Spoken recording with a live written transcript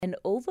an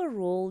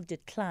overall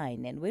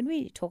decline. And when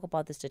we talk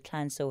about this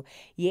decline, so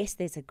yes,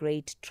 there's a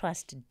great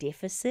trust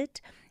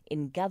deficit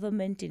in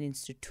government, in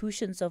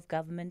institutions of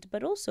government,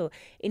 but also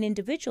in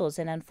individuals.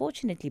 And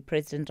unfortunately,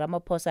 President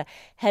Ramaphosa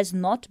has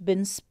not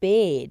been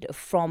spared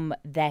from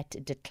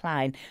that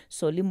decline.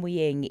 So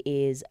Moeng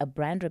is a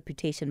brand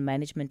reputation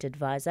management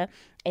advisor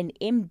and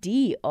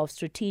MD of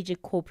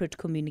strategic corporate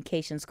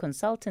communications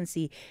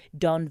consultancy,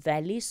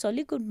 DonValley.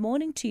 Solly, good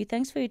morning to you.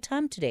 Thanks for your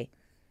time today.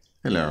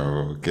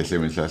 Hello, Kehle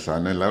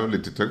Mhlahla.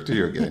 Lovely to talk to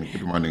you again.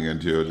 Good morning,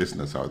 and to your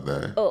listeners out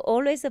there. Oh,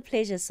 always a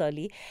pleasure,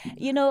 Solly.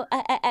 You know,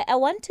 I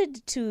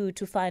wanted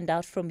to find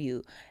out from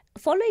you.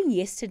 Following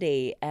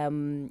yesterday,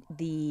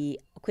 the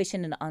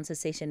question and answer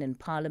session in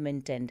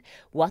Parliament and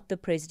what the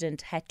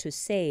President had to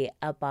say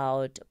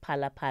about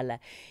Phala Phala,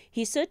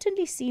 he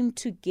certainly seemed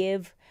to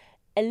give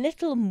a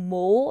little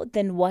more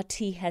than what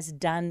he has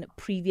done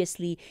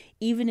previously,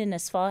 even in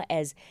as far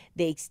as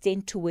the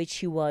extent to which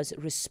he was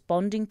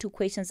responding to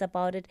questions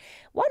about it.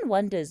 One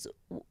wonders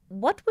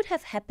what would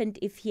have happened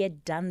if he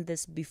had done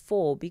this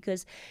before,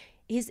 because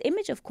his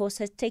image, of course,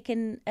 has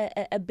taken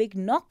a big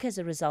knock as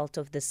a result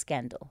of this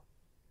scandal.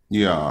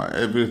 Yeah,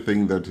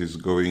 everything that he's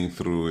going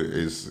through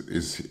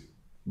is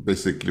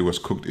basically was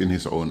cooked in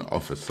his own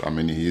office. I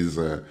mean, he's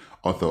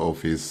author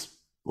of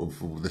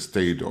the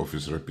state of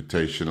his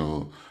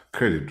reputational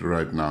credit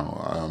right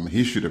now.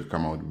 He should have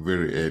come out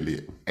very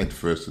early at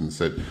first and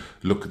said,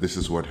 look, this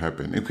is what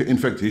happened. In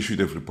fact, he should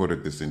have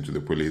reported this into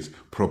the police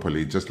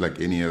properly, just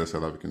like any other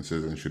South African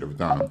citizen should have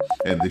done.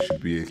 And there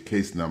should be a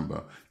case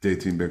number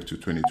dating back to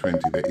 2020.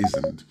 There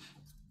isn't.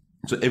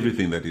 So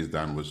everything that he's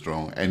done was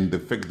wrong. And the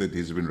fact that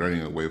he's been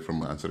running away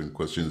from answering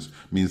questions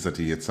means that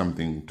he had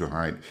something to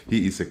hide.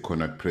 He is a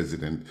cornered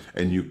president,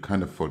 and you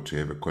can't afford to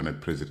have a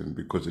cornered president,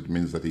 because it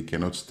means that he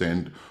cannot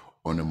stand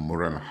on a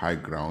moral high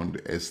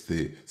ground as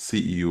the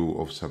CEO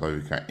of South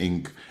Africa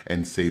Inc.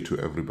 and say to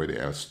everybody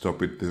else,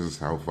 stop it, this is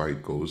how far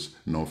it goes,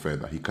 no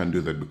further. He can't do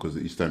that, because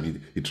each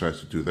time he tries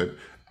to do that,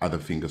 other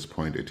fingers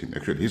point at him.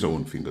 Actually, his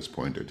own fingers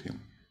point at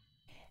him.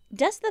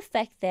 Does the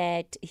fact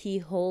that he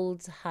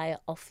holds high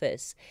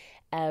office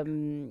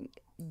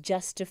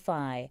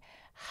justify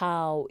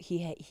how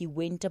he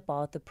went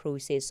about the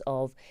process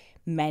of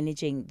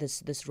managing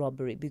this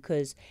robbery?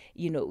 Because,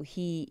 you know,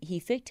 he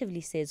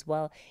effectively says,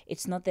 well,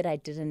 it's not that I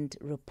didn't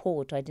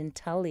report, I didn't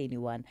tell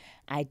anyone.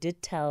 I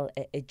did tell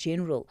a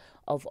general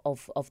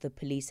of the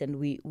police, and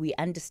we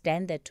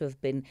understand that to have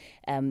been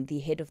the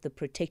head of the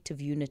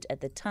protective unit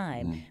at the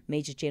time,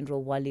 Major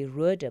General Wally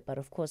Roeder. But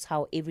of course,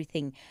 how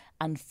everything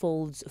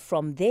unfolds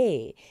from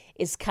there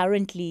is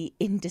currently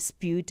in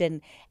dispute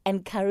and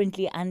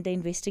currently under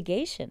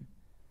investigation.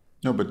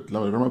 No, but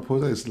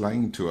Ramaphosa is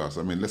lying to us.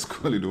 I mean, let's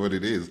call it what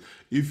it is.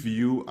 If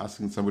you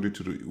asking somebody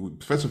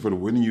first of all,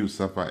 when you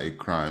suffer a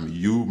crime,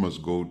 you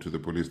must go to the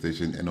police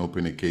station and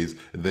open a case.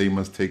 They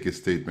must take a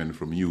statement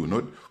from you,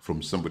 not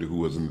from somebody who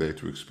wasn't there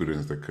to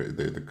experience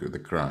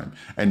the crime.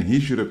 And he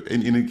should have,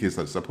 in any case,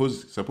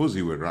 suppose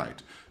he were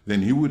right,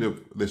 then he would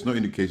have, there's no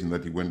indication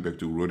that he went back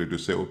to Rode to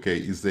say, okay,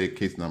 is there a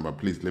case number?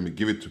 Please let me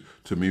give it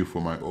to me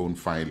for my own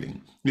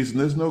filing.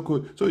 There's no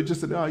code. So he just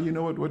said, you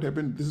know what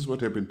happened? This is what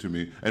happened to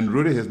me. And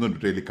Rode has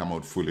not really come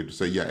out fully to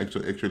say, yeah,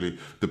 actually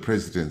the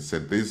president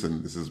said this,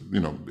 and this is, you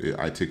know,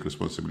 I take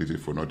responsibility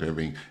for not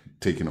having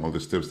taken all the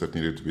steps that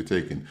needed to be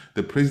taken.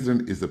 The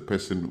president is the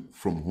person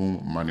from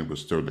whom money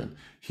was stolen.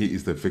 He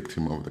is the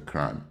victim of the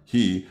crime.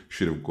 He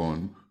should have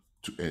gone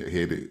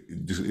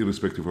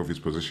irrespective of his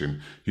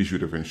position, he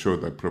should have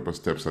ensured that proper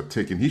steps are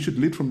taken. He should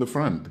lead from the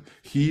front.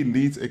 He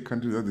leads a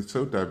country that is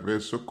so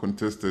diverse, so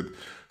contested,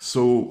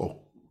 so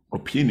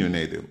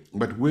opinionated,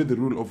 but where the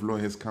rule of law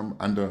has come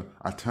under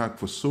attack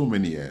for so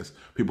many years,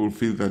 people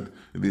feel that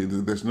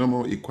there's no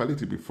more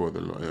equality before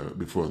the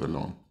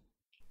law.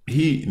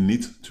 He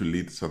needs to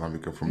lead South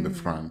Africa from the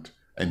front,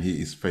 and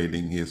he is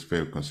failing. He has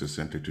failed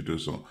consistently to do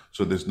so.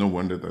 So there's no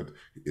wonder that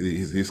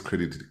his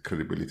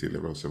credibility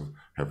levels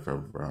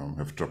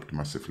have dropped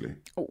massively.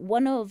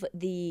 One of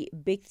the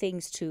big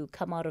things to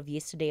come out of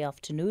yesterday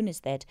afternoon is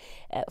that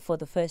for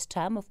the first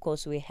time, of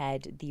course, we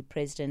had the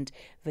president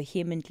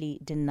vehemently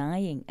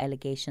denying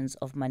allegations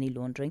of money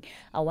laundering.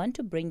 I want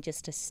to bring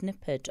just a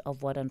snippet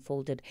of what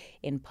unfolded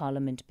in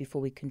Parliament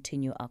before we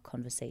continue our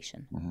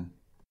conversation. Mm-hmm.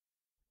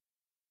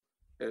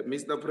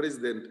 Mr.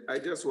 President, I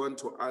just want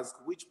to ask,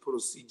 which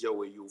procedure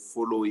were you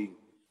following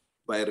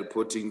by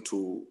reporting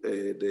to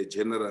the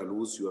general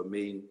who's your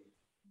main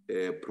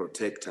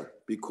protector?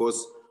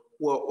 Because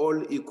we're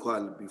all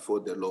equal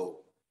before the law.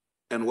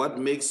 And what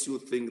makes you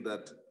think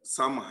that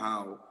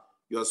somehow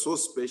you are so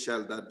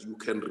special that you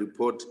can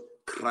report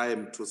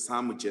crime to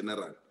some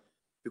general?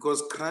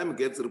 Because crime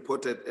gets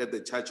reported at the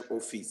church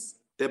office.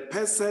 The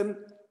person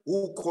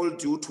who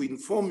called you to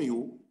inform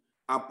you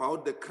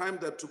about the crime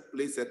that took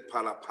place at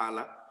Phala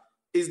Phala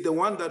is the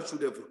one that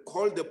should have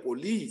called the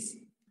police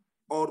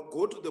or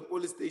go to the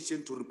police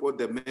station to report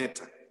the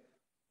matter.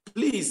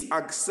 Please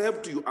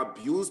accept you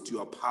abused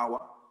your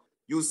power.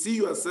 You see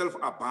yourself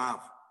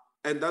above,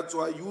 and that's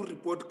why you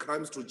report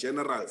crimes to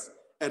generals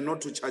and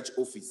not to church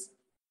office.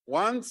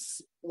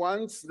 Once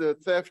the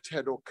theft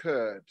had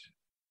occurred,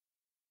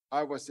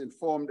 I was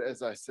informed,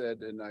 as I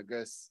said, and I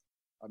guess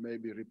I may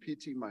be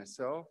repeating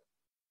myself,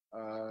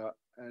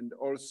 and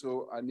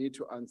also I need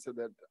to answer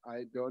that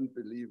I don't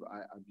believe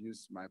I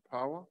abused my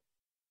power,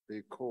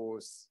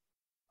 because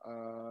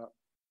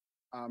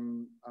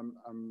I'm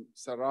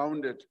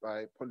surrounded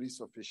by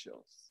police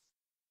officials,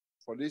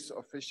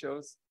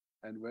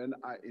 and when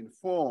I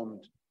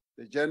informed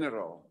the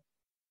general,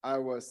 I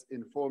was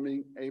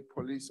informing a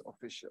police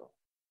official.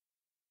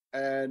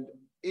 And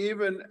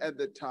even at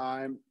the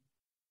time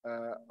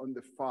on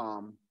the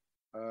farm,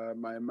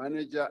 my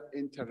manager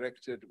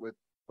interacted with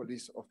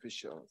police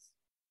officials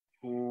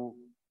who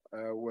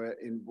were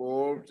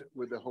involved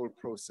with the whole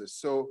process.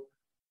 So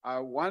I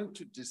want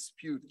to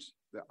dispute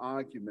the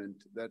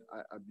argument that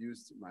I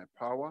abused my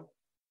power.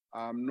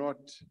 I'm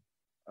not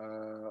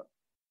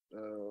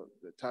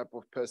the type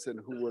of person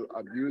who will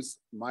abuse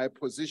my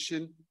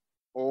position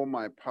or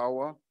my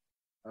power.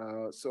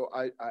 So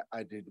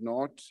I did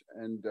not,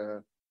 and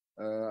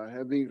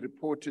having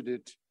reported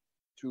it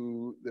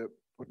to the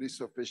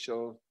police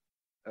official,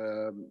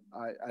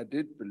 I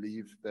did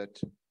believe that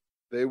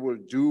they will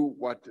do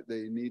what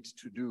they need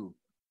to do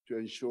to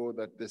ensure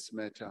that this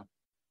matter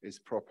is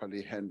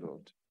properly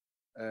handled.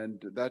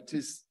 And that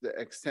is the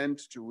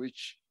extent to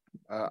which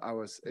I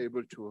was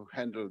able to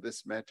handle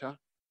this matter.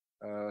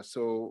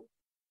 So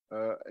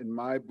in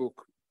my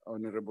book,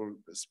 Honorable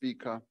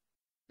Speaker,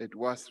 it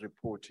was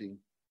reporting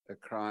a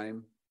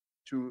crime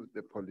to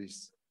the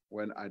police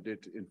when I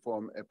did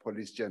inform a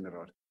police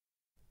general.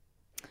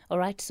 All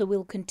right, so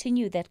we'll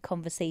continue that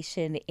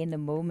conversation in a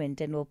moment,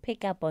 and we'll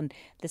pick up on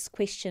this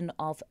question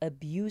of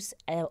abuse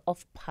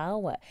of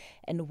power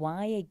and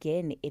why,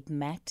 again, it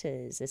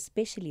matters,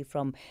 especially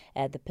from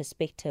the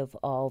perspective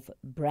of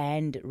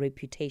brand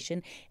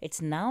reputation.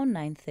 It's now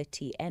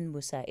 9:30, and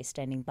Musa is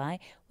standing by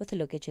with a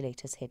look at your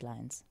latest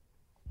headlines.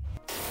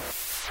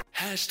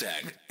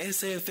 Hashtag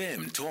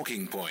SAFM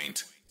Talking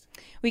Point.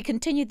 We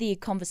continue the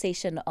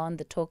conversation on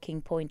the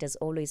Talking Point. As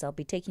always, I'll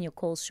be taking your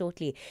calls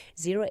shortly.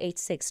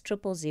 086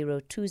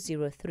 000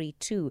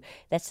 2032.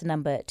 That's the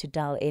number to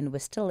dial in. We're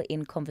still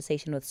in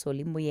conversation with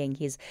Moeng.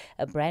 He's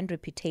a brand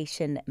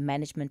reputation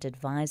management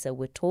advisor.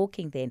 We're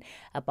talking then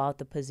about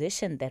the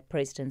position that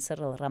President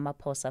Cyril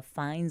Ramaphosa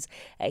finds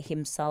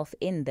himself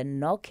in, the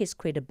knock his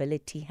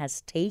credibility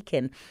has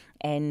taken,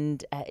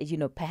 and,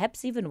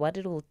 perhaps even what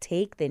it will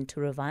take then to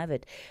revive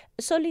it.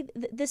 Soli,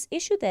 this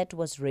issue that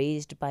was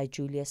raised by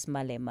Julius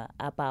Malema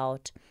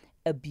about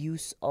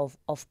abuse of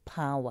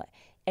power,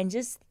 and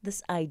just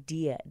this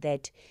idea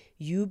that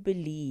you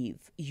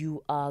believe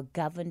you are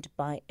governed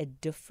by a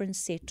different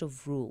set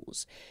of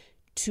rules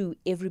to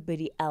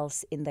everybody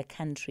else in the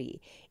country,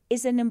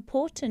 is an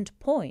important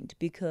point,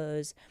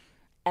 because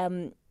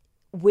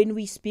when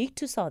we speak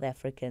to South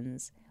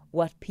Africans,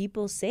 what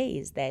people say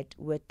is that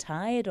we're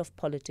tired of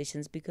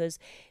politicians because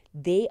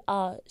they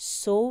are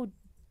so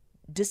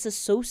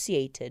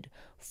disassociated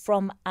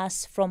from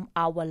us, from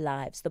our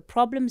lives. The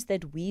problems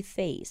that we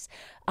face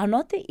are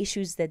not the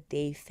issues that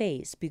they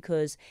face,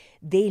 because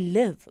they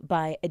live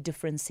by a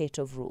different set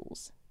of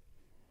rules.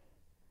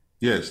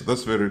 Yes,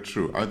 that's very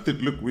true. I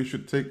think, look, we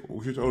should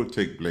all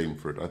take blame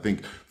for it. I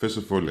think, first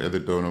of all, at the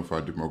dawn of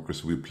our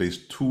democracy, we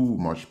placed too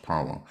much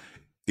power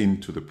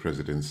into the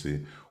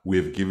presidency. We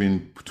have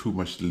given too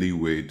much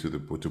leeway to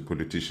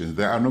politicians.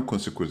 There are no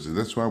consequences.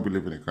 That's why we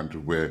live in a country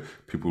where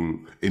people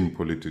in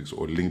politics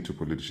or linked to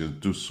politicians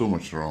do so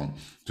much wrong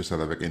to South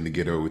Africa and they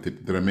get away with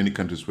it. There are many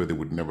countries where they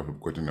would never have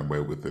gotten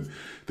away with it.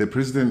 The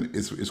president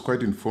is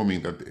quite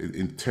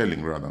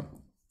telling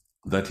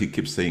that he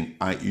keeps saying,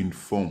 I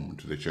informed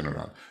the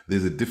general.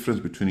 There's a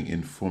difference between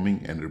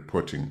informing and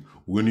reporting.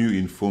 When you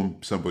inform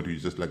somebody,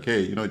 you're just like,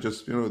 hey,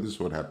 this is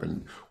what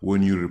happened.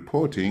 When you're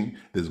reporting,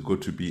 there's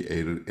got to be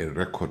a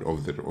record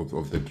of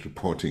that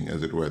reporting,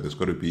 as it were. There's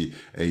got to be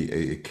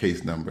a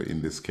case number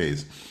in this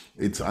case.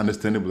 It's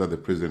understandable that the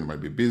president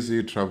might be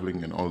busy,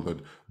 traveling and all that,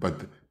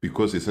 but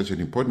because he's such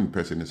an important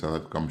person in South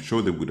Africa, I'm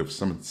sure they would have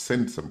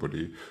sent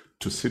somebody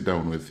to sit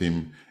down with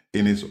him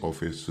in his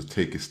office to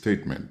take a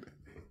statement.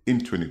 In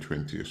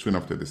 2020, soon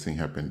after this thing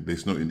happened,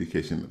 there's no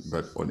indication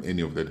that on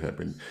any of that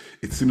happened.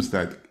 It seems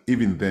that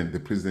even then, the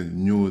president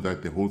knew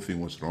that the whole thing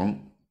was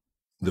wrong,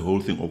 the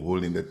whole thing of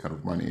holding that kind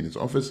of money in his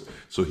office,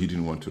 so he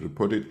didn't want to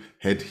report it.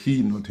 Had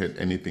he not had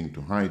anything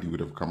to hide, he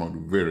would have come out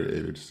very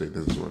early to say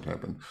this is what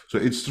happened. So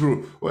it's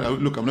true. Well,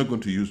 look, I'm not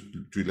going to use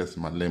Julius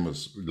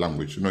Malema's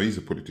language. He's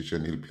a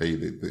politician. He'll play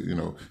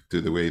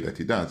to the way that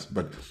he does.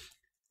 But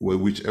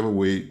whichever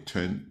way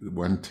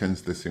one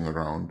turns this thing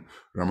around,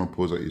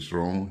 Ramaphosa is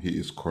wrong. He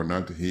is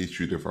cornered. He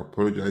should have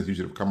apologized. He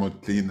should have come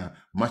out cleaner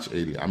much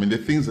earlier. I mean, the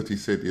things that he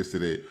said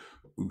yesterday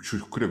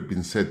could have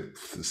been said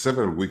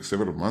several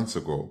months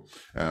ago.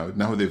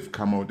 Now they've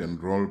come out and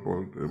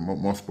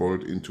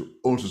mothballed into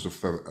all sorts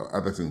of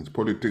other things,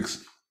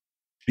 politics,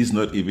 He's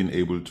not even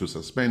able to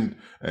suspend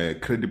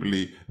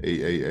credibly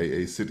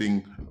a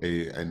sitting,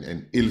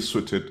 an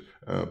ill-suited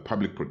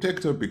public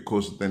protector,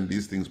 because then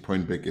these things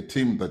point back at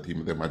him that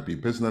there might be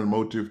personal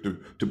motive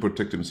to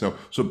protect himself.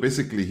 So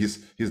basically,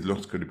 he's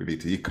lost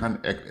credibility. He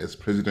can't act as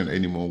president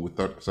anymore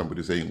without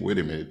somebody saying, wait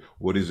a minute,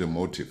 what is your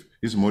motive?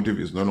 His motive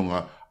is no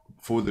longer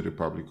for the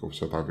Republic of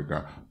South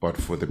Africa, but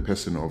for the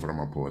person of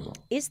Ramaphosa.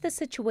 Is the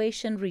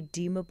situation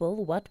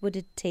redeemable? What would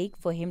it take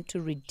for him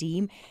to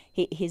redeem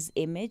his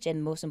image,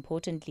 and most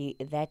importantly,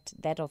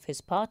 that of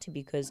his party?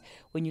 Because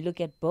when you look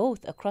at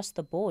both across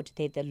the board,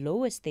 they're the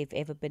lowest they've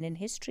ever been in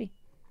history.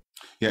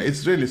 Yeah,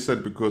 it's really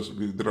sad, because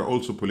there are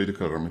also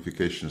political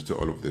ramifications to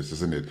all of this,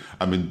 isn't it?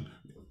 I mean,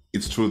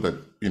 it's true that,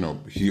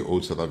 he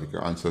owes South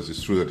Africa answers.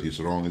 It's true that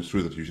he's wrong. It's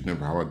true that you should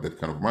never have that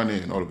kind of money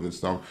and all of this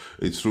stuff.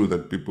 It's true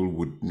that people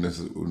would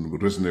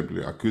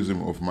reasonably accuse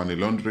him of money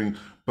laundering.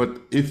 But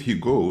if he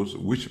goes,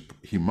 which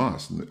he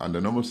must,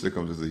 under normal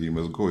circumstances, he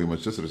must go, he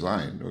must just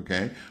resign,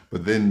 okay?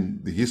 But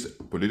then his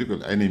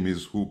political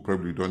enemies, who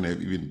probably don't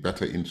have even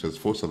better interests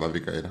for South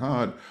Africa at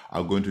heart,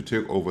 are going to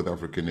take over the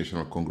African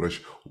National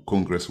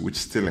Congress, which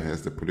still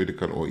has the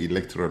political or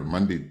electoral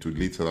mandate to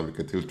lead South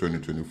Africa till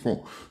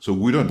 2024. So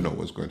we don't know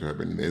what's going to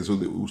happen there.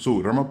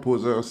 So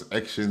Ramaphosa's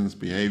actions,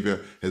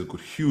 behavior has got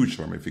huge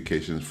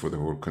ramifications for the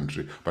whole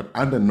country. But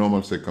under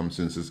normal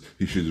circumstances,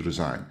 he should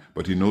resign.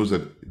 But he knows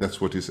that that's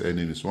what his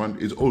enemies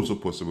want. It's also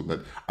possible that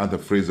Arthur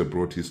Fraser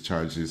brought these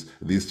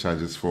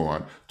charges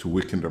forward to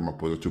weaken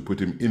Ramaphosa, to put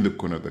him in the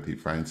corner that he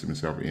finds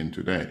himself in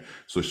today.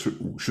 So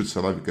should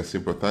South Africa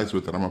sympathize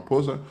with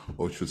Ramaphosa,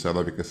 or should South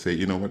Africa say,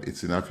 you know what,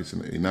 it's enough,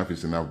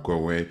 is enough, go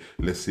away,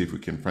 let's see if we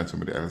can find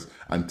somebody else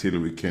until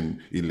we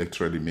can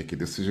electorally make a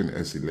decision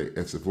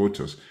as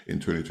voters in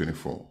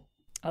 2024.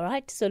 All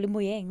right, so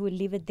Moeng, we'll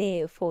leave it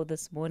there for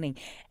this morning.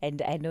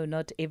 And I know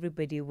not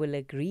everybody will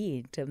agree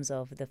in terms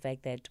of the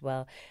fact that,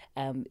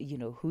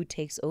 who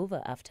takes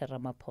over after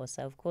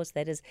Ramaphosa? Of course,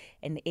 that is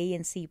an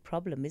ANC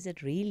problem. Is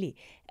it really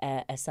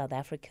a South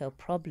Africa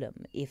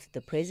problem if the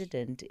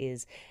president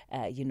is,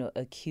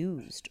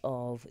 accused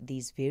of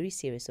these very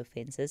serious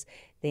offenses?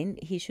 Then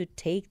he should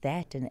take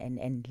that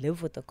and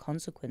live with the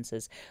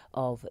consequences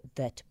of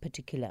that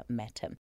particular matter.